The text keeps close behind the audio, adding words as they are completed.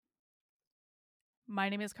My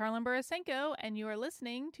name is Carlin Borisenko, and you are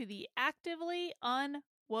listening to the Actively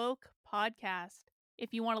Unwoke podcast.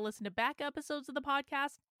 If you want to listen to back episodes of the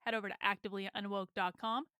podcast, head over to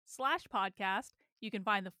activelyunwoke.com/podcast. You can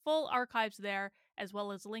find the full archives there, as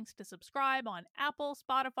well as links to subscribe on Apple,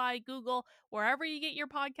 Spotify, Google, wherever you get your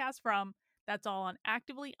podcast from. That's all on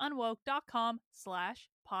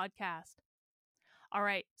activelyunwoke.com/podcast. All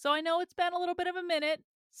right, so I know it's been a little bit of a minute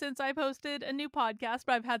since I posted a new podcast,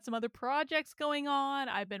 but I've had some other projects going on.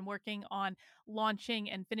 I've been working on launching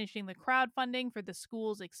and finishing the crowdfunding for the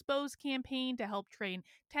Schools Exposed campaign to help train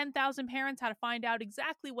 10,000 parents how to find out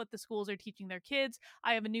exactly what the schools are teaching their kids.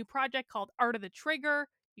 I have a new project called Art of the Trigger.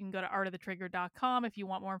 You can go to artofthetrigger.com if you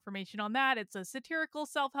want more information on that. It's a satirical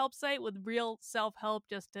self-help site with real self-help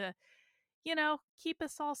just to keep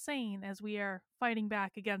us all sane as we are fighting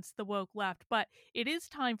back against the woke left. But it is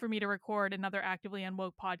time for me to record another Actively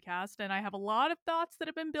Unwoke podcast, and I have a lot of thoughts that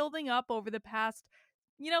have been building up over the past,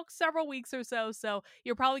 several weeks or so. So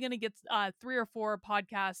you're probably going to get 3 or 4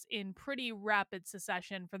 podcasts in pretty rapid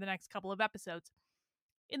succession for the next couple of episodes.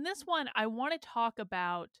 In this one, I want to talk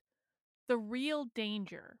about the real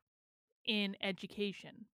danger in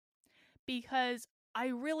education, because I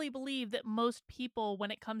really believe that most people,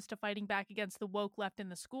 when it comes to fighting back against the woke left in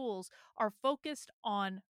the schools, are focused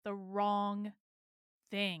on the wrong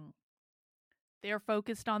thing. They're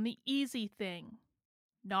focused on the easy thing,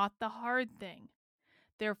 not the hard thing.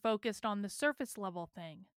 They're focused on the surface level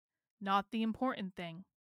thing, not the important thing.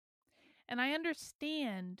 And I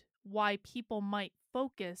understand why people might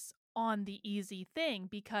focus on the easy thing,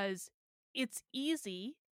 because it's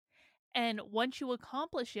easy, and once you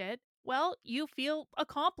accomplish it, well, you feel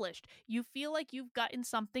accomplished. You feel like you've gotten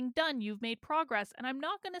something done. You've made progress. And I'm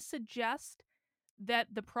not going to suggest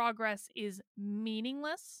that the progress is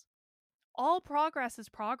meaningless. All progress is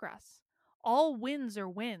progress. All wins are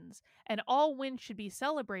wins, and all wins should be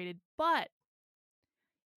celebrated. But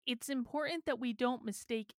it's important that we don't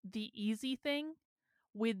mistake the easy thing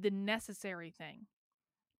with the necessary thing.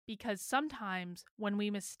 Because sometimes when we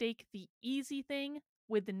mistake the easy thing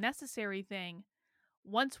with the necessary thing,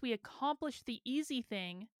 once we accomplish the easy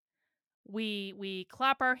thing, we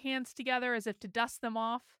clap our hands together as if to dust them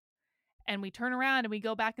off, and we turn around and we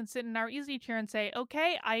go back and sit in our easy chair and say,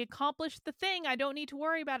 okay, I accomplished the thing. I don't need to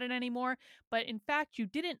worry about it anymore. But in fact, you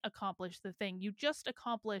didn't accomplish the thing. You just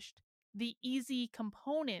accomplished the easy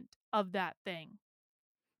component of that thing.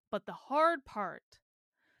 But the hard part,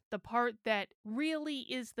 the part that really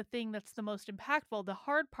is the thing that's the most impactful, the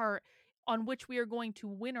hard part on which we are going to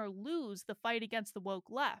win or lose the fight against the woke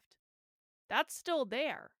left, that's still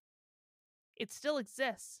there. It still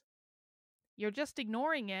exists. You're just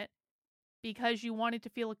ignoring it because you wanted to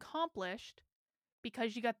feel accomplished,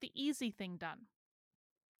 because you got the easy thing done.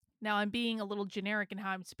 Now, I'm being a little generic in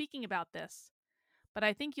how I'm speaking about this, but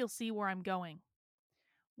I think you'll see where I'm going.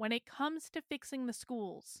 When it comes to fixing the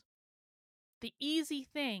schools, the easy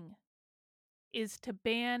thing is to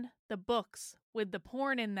ban the books with the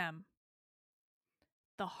porn in them.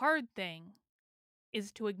 The hard thing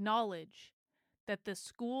is to acknowledge that the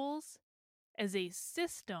schools as a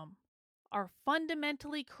system are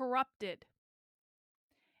fundamentally corrupted.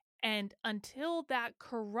 And until that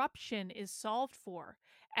corruption is solved for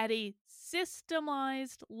at a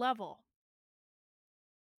systemized level,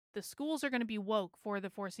 the schools are going to be woke for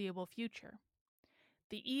the foreseeable future.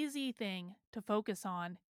 The easy thing to focus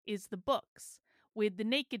on is the books with the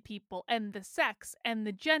naked people and the sex and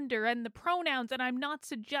the gender and the pronouns. And I'm not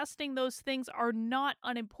suggesting those things are not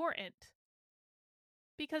unimportant,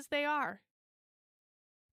 because they are.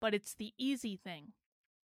 But it's the easy thing.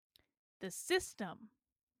 The system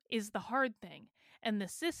is the hard thing, and the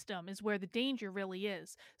system is where the danger really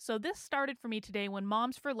is. So this started for me today when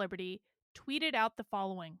Moms for Liberty tweeted out the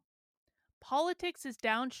following: politics is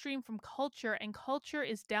downstream from culture, and culture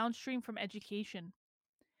is downstream from education.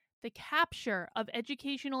 The capture of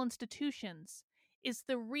educational institutions is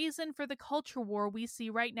the reason for the culture war we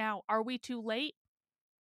see right now. Are we too late?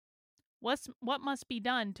 What must be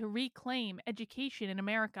done to reclaim education in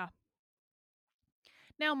America?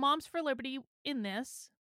 Now, Moms for Liberty in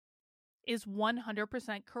this is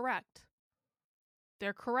 100% correct.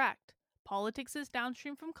 They're correct. Politics is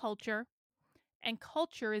downstream from culture, and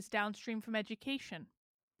culture is downstream from education.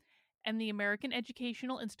 And the American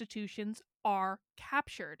educational institutions are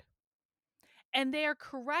captured. And they are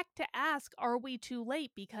correct to ask, are we too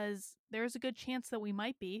late? Because there's a good chance that we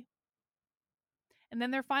might be. And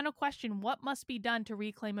then their final question, what must be done to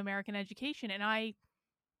reclaim American education? And I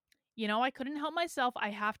couldn't help myself.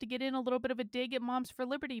 I have to get in a little bit of a dig at Moms for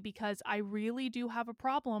Liberty, because I really do have a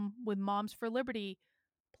problem with Moms for Liberty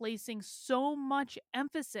placing so much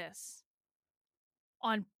emphasis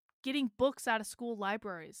on getting books out of school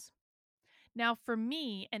libraries. Now, for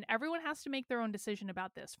me, and everyone has to make their own decision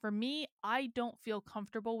about this, for me, I don't feel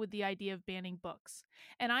comfortable with the idea of banning books.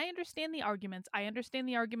 And I understand the arguments. I understand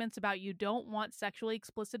the arguments about you don't want sexually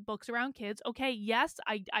explicit books around kids. Okay, yes,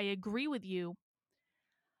 I agree with you.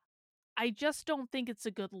 I just don't think it's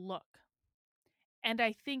a good look. And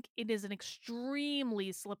I think it is an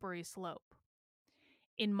extremely slippery slope.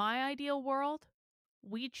 In my ideal world,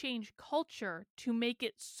 we change culture to make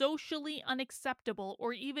it socially unacceptable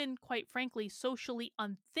or even, quite frankly, socially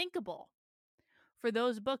unthinkable for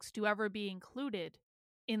those books to ever be included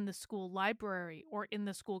in the school library or in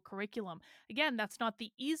the school curriculum. Again, that's not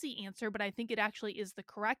the easy answer, but I think it actually is the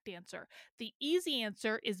correct answer. The easy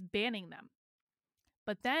answer is banning them.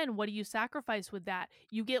 But then what do you sacrifice with that?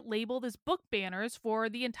 You get labeled as book banners for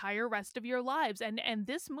the entire rest of your lives. And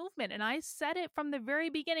this movement, and I said it from the very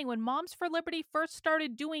beginning, when Moms for Liberty first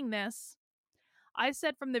started doing this, I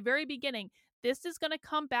said from the very beginning, this is going to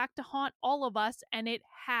come back to haunt all of us, and it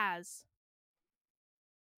has.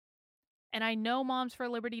 And I know Moms for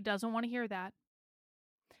Liberty doesn't want to hear that.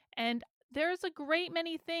 And there's a great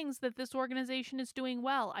many things that this organization is doing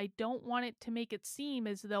well. I don't want it to make it seem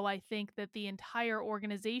as though I think that the entire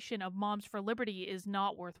organization of Moms for Liberty is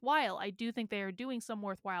not worthwhile. I do think they are doing some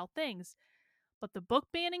worthwhile things. But the book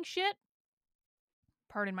banning shit,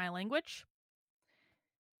 pardon my language,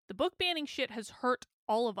 the book banning shit has hurt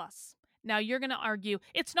all of us. Now you're going to argue,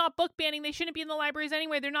 it's not book banning. They shouldn't be in the libraries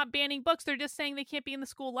anyway. They're not banning books. They're just saying they can't be in the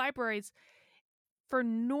school libraries. For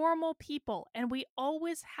normal people, and we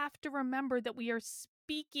always have to remember that we are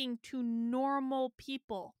speaking to normal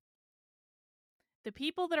people. The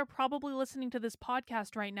people that are probably listening to this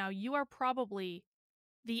podcast right now, you are probably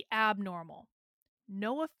the abnormal.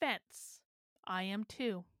 No offense, I am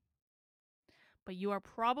too. But you are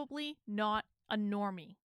probably not a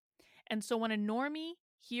normie. And so when a normie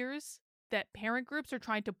hears that parent groups are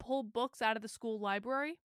trying to pull books out of the school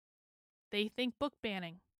library, they think book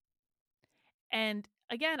banning. And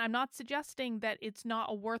again, I'm not suggesting that it's not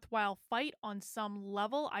a worthwhile fight on some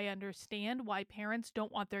level. I understand why parents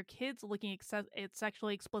don't want their kids looking at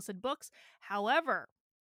sexually explicit books. However,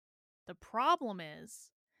 the problem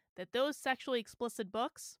is that those sexually explicit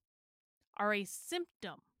books are a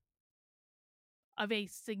symptom of a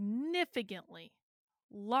significantly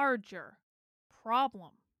larger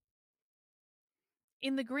problem.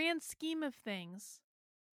 In the grand scheme of things,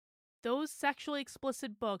 those sexually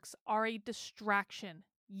explicit books are a distraction.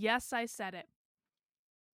 Yes, I said it.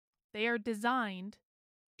 They are designed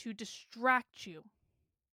to distract you.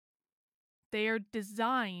 They are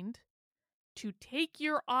designed to take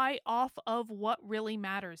your eye off of what really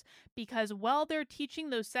matters. Because while they're teaching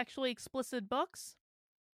those sexually explicit books,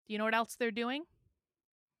 do you know what else they're doing?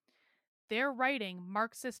 They're writing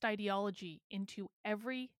Marxist ideology into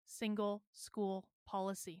every single school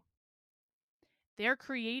policy. They're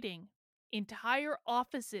creating entire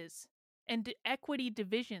offices and equity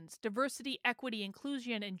divisions, diversity, equity,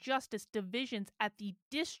 inclusion, and justice divisions at the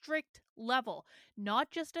district level,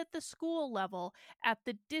 not just at the school level, at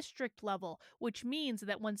the district level, which means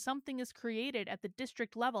that when something is created at the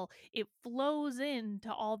district level, it flows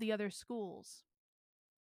into all the other schools.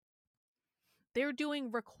 They're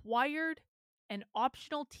doing required and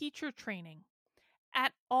optional teacher training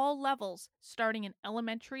at all levels, starting in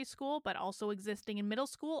elementary school, but also existing in middle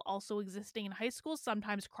school, also existing in high school,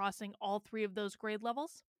 sometimes crossing all three of those grade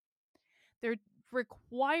levels. They're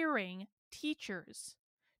requiring teachers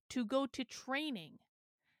to go to training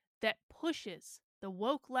that pushes the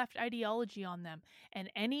woke left ideology on them. And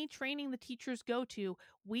any training the teachers go to,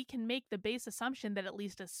 we can make the base assumption that at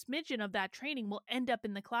least a smidgen of that training will end up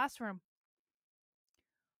in the classroom.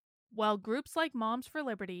 While groups like Moms for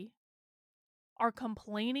Liberty are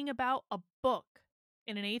complaining about a book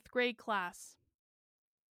in an 8th grade class,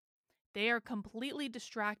 they are completely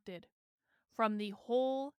distracted from the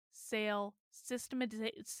wholesale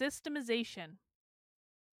systemization.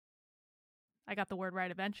 I got the word right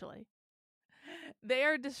eventually. They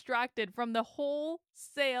are distracted from the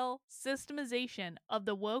wholesale systemization of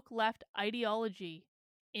the woke left ideology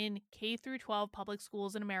in K-12 public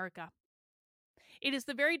schools in America. It is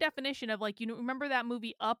the very definition of, like, you remember that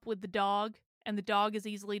movie Up with the dog, and the dog is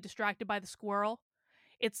easily distracted by the squirrel?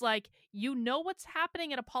 It's like, you know what's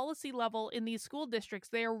happening at a policy level in these school districts.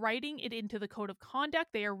 They are writing it into the code of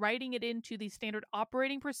conduct. They are writing it into the standard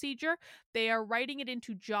operating procedure. They are writing it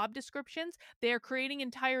into job descriptions. They are creating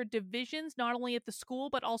entire divisions, not only at the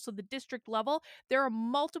school, but also the district level. There are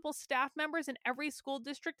multiple staff members in every school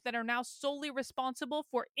district that are now solely responsible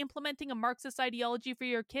for implementing a Marxist ideology for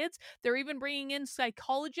your kids. They're even bringing in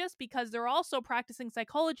psychologists because they're also practicing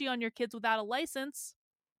psychology on your kids without a license.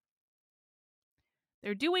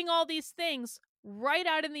 They're doing all these things right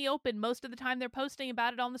out in the open. Most of the time, they're posting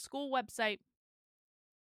about it on the school website.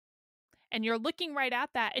 And you're looking right at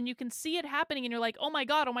that, and you can see it happening, and you're like, oh my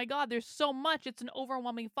God, there's so much. It's an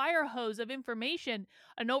overwhelming fire hose of information,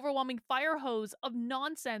 an overwhelming fire hose of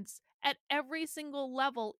nonsense at every single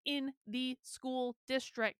level in the school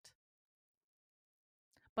district.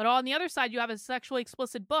 But on the other side, you have a sexually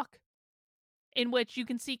explicit book in which you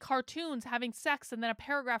can see cartoons having sex and then a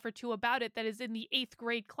paragraph or two about it that is in the 8th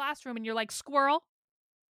grade classroom, and you're like, squirrel.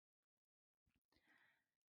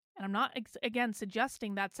 And I'm not, again,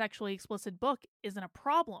 suggesting that sexually explicit book isn't a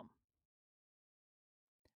problem.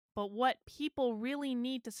 But what people really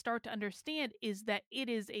need to start to understand is that it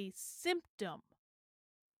is a symptom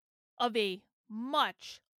of a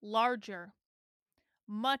much larger,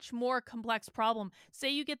 much more complex problem. Say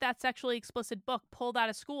you get that sexually explicit book pulled out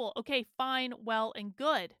of school. Okay, fine, well, and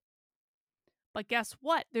good. But guess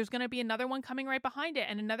what? There's going to be another one coming right behind it,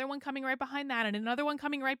 and another one coming right behind that, and another one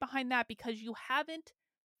coming right behind that, because you haven't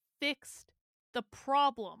fixed the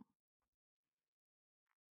problem.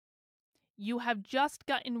 You have just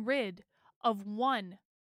gotten rid of one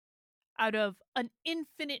out of an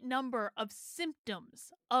infinite number of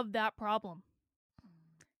symptoms of that problem.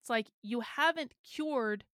 It's like you haven't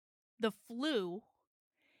cured the flu.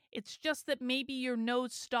 It's just that maybe your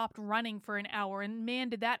nose stopped running for an hour, and man,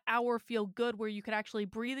 did that hour feel good where you could actually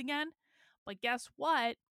breathe again. But guess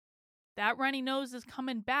what? That runny nose is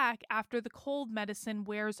coming back after the cold medicine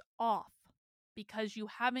wears off, because you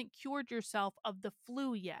haven't cured yourself of the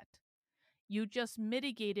flu yet. You just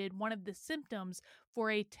mitigated one of the symptoms for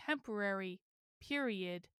a temporary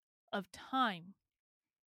period of time.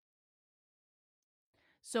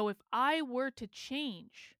 So if I were to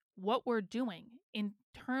change what we're doing in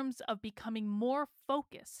terms of becoming more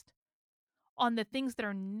focused on the things that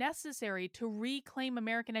are necessary to reclaim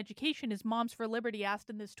American education, as Moms for Liberty asked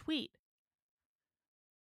in this tweet,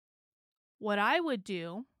 what I would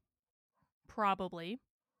do, probably,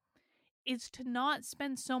 is to not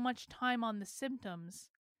spend so much time on the symptoms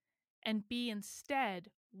and be instead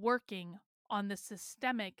working on the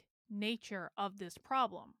systemic nature of this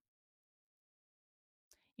problem.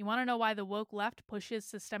 You want to know why the woke left pushes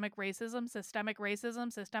systemic racism, systemic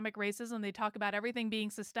racism, systemic racism? They talk about everything being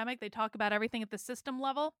systemic. They talk about everything at the system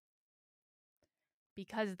level.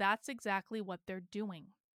 Because that's exactly what they're doing.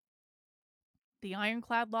 The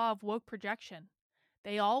ironclad law of woke projection.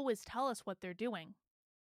 They always tell us what they're doing.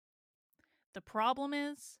 The problem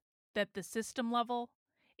is that the system level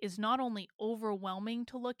is not only overwhelming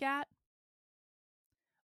to look at,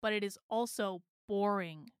 but it is also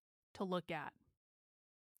boring to look at.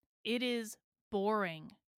 It is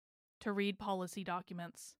boring to read policy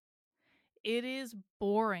documents. It is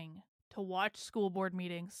boring to watch school board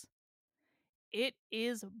meetings. It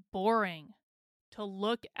is boring to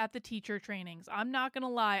look at the teacher trainings. I'm not going to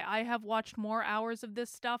lie, I have watched more hours of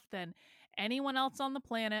this stuff than anyone else on the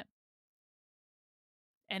planet,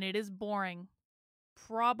 and it is boring.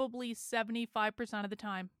 Probably 75% of the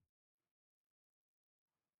time.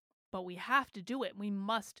 But we have to do it. We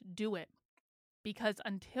must do it. Because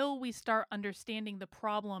until we start understanding the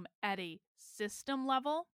problem at a system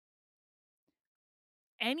level,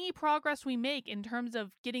 any progress we make in terms of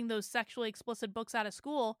getting those sexually explicit books out of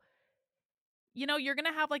school, you know, you're going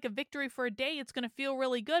to have like a victory for a day. It's going to feel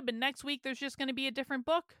really good. But next week, there's just going to be a different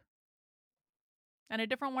book and a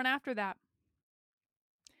different one after that.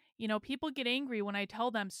 You know, people get angry when I tell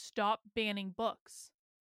them stop banning books.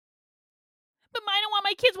 But I don't want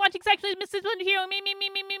my kids watching sexually explicit material. Me.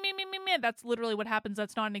 That's literally what happens.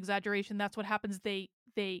 That's not an exaggeration. That's what happens. They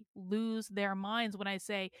lose their minds when I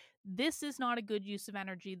say this is not a good use of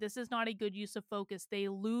energy. This is not a good use of focus. They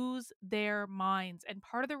lose their minds. And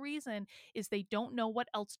part of the reason is they don't know what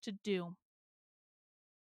else to do.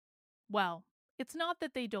 Well, it's not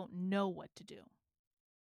that they don't know what to do.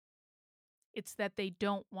 It's that they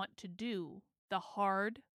don't want to do the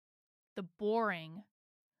hard, the boring,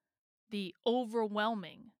 the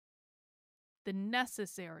overwhelming, the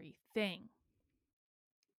necessary thing.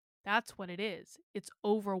 That's what it is. It's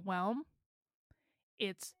overwhelm.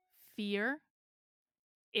 It's fear.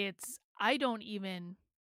 It's, I don't even,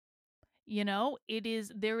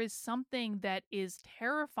 There is something that is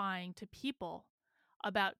terrifying to people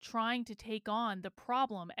about trying to take on the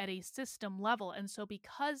problem at a system level. And so,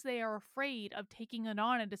 because they are afraid of taking it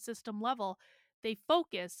on at a system level, they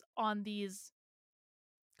focus on these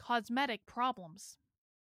cosmetic problems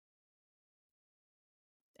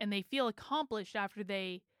and they feel accomplished after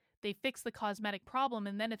they fix the cosmetic problem.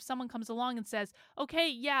 And then if someone comes along and says, okay,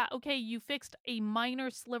 yeah, okay, you fixed a minor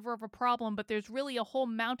sliver of a problem, but there's really a whole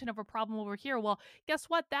mountain of a problem over here. Well, guess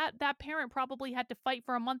what? That parent probably had to fight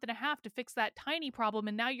for a month and a half to fix that tiny problem.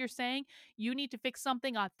 And now you're saying you need to fix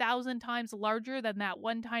something 1,000 times larger than that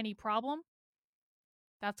one tiny problem?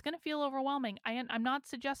 That's going to feel overwhelming. I'm not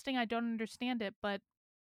suggesting I don't understand it, but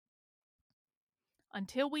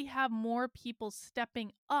until we have more people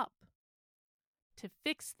stepping up to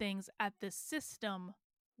fix things at the system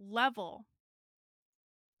level,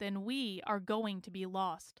 then we are going to be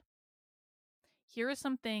lost. Here are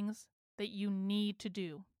some things that you need to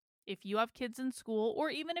do. If you have kids in school, or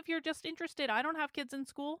even if you're just interested, I don't have kids in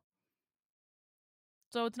school,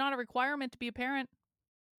 so it's not a requirement to be a parent.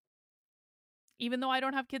 Even though I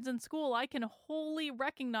don't have kids in school, I can wholly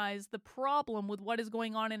recognize the problem with what is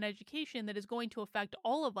going on in education that is going to affect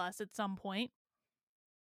all of us at some point.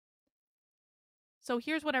 So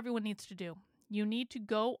here's what everyone needs to do. You need to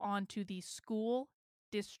go onto the school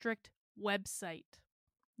district website.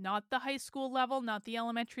 Not the high school level, not the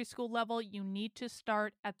elementary school level. You need to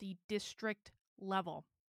start at the district level,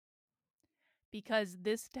 because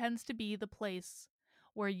this tends to be the place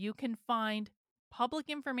where you can find public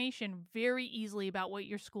information very easily about what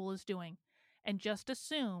your school is doing. And just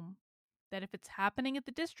assume that if it's happening at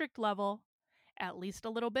the district level, at least a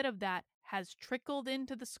little bit of that has trickled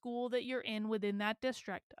into the school that you're in within that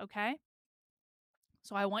district, okay?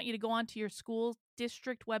 So I want you to go onto your school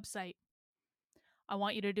district website. I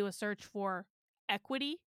want you to do a search for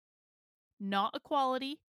equity, not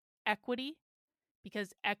equality, equity,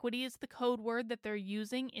 because equity is the code word that they're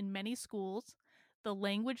using in many schools. The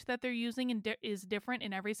language that they're using is different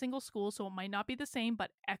in every single school, so it might not be the same,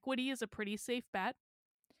 but equity is a pretty safe bet.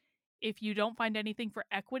 If you don't find anything for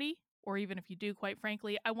equity, or even if you do, quite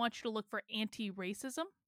frankly, I want you to look for anti-racism.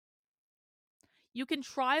 You can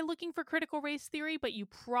try looking for critical race theory, but you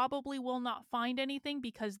probably will not find anything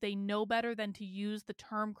because they know better than to use the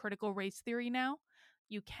term critical race theory now.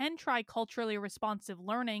 You can try culturally responsive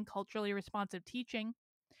learning, culturally responsive teaching.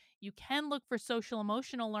 You can look for social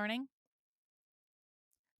emotional learning,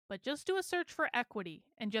 but just do a search for equity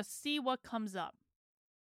and just see what comes up.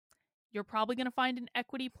 You're probably going to find an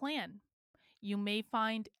equity plan. You may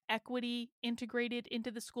find equity integrated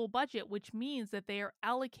into the school budget, which means that they are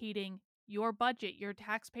allocating your budget, your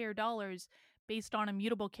taxpayer dollars, based on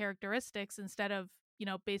immutable characteristics instead of,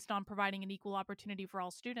 based on providing an equal opportunity for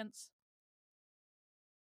all students.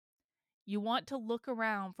 You want to look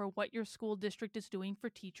around for what your school district is doing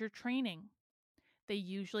for teacher training. They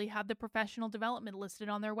usually have the professional development listed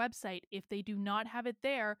on their website. If they do not have it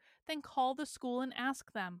there, then call the school and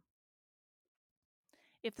ask them.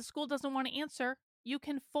 If the school doesn't want to answer, you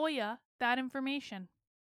can FOIA that information.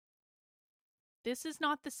 This is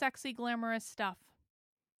not the sexy, glamorous stuff.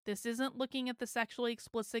 This isn't looking at the sexually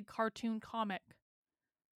explicit cartoon comic.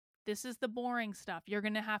 This is the boring stuff. You're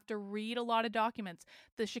going to have to read a lot of documents.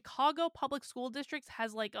 The Chicago Public School District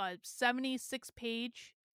has like a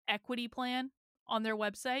 76-page equity plan on their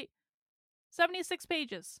website. 76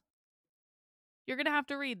 pages. You're going to have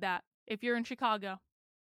to read that if you're in Chicago.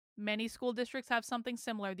 Many school districts have something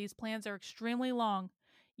similar. These plans are extremely long.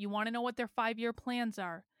 You want to know what their 5-year plans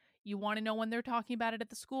are. You want to know when they're talking about it at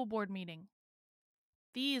the school board meeting.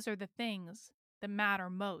 These are the things that matter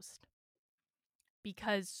most,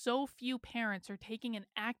 because so few parents are taking an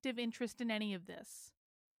active interest in any of this,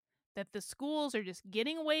 that the schools are just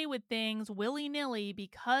getting away with things willy-nilly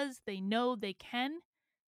because they know they can,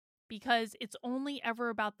 because it's only ever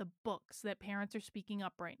about the books that parents are speaking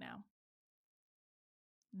up right now.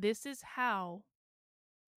 This is how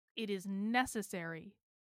it is necessary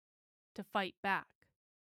to fight back.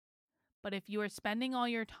 But if you are spending all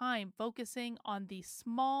your time focusing on the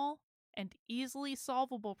small and easily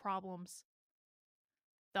solvable problems,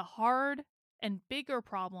 the hard and bigger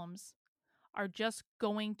problems are just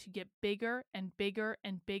going to get bigger and bigger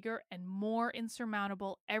and bigger and more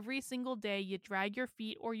insurmountable every single day you drag your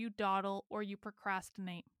feet or you dawdle or you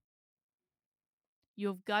procrastinate. You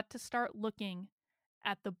have got to start looking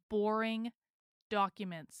at the boring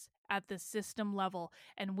documents at the system level,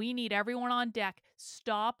 and we need everyone on deck.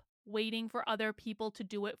 Stop waiting for other people to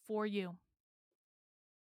do it for you.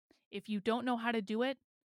 If you don't know how to do it,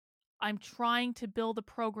 I'm trying to build a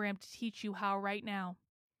program to teach you how right now.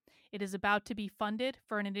 It is about to be funded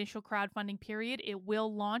for an initial crowdfunding period. It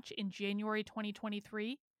will launch in January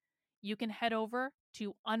 2023. You can head over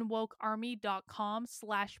to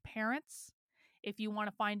unwokearmy.com/parents if you want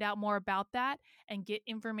to find out more about that and get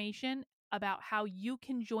information about how you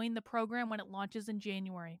can join the program when it launches in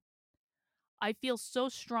January. I feel so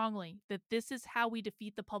strongly that this is how we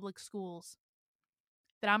defeat the public schools,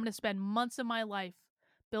 that I'm going to spend months of my life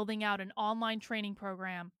building out an online training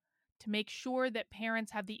program to make sure that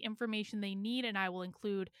parents have the information they need. And I will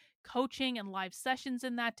include coaching and live sessions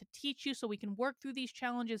in that to teach you so we can work through these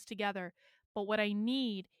challenges together. But what I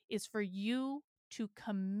need is for you to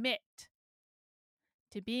commit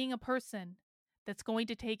to being a person that's going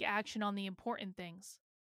to take action on the important things,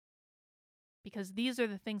 because these are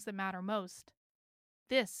the things that matter most.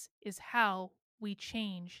 This is how we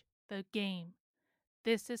change the game.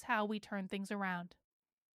 This is how we turn things around.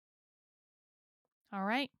 All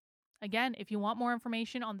right. Again, if you want more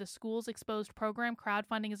information on the Schools Exposed program,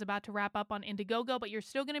 crowdfunding is about to wrap up on Indiegogo, but you're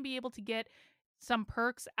still going to be able to get some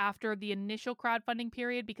perks after the initial crowdfunding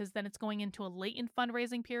period, because then it's going into a latent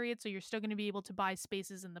fundraising period. So you're still going to be able to buy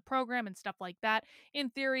spaces in the program and stuff like that. In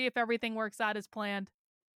theory, if everything works out as planned.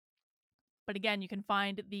 But again, you can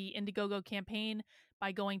find the Indiegogo campaign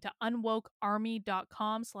by going to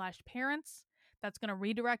unwokearmy.com/parents. That's going to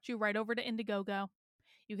redirect you right over to Indiegogo.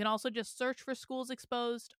 You can also just search for Schools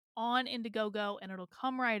Exposed on Indiegogo and it'll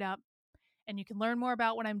come right up, and you can learn more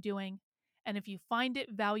about what I'm doing. And if you find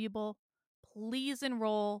it valuable, please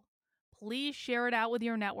enroll. Please share it out with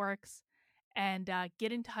your networks and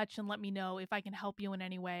get in touch and let me know if I can help you in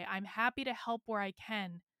any way. I'm happy to help where I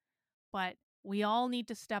can, but we all need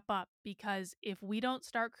to step up, because if we don't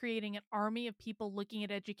start creating an army of people looking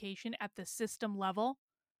at education at the system level,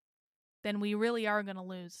 then we really are going to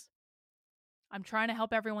lose. I'm trying to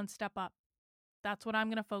help everyone step up. That's what I'm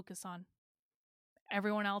going to focus on.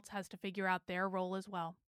 Everyone else has to figure out their role as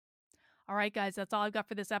well. All right, guys, that's all I've got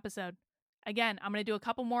for this episode. Again, I'm going to do a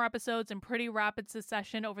couple more episodes in pretty rapid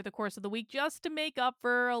succession over the course of the week just to make up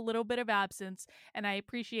for a little bit of absence, and I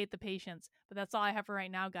appreciate the patience. But that's all I have for right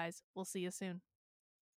now, guys. We'll see you soon.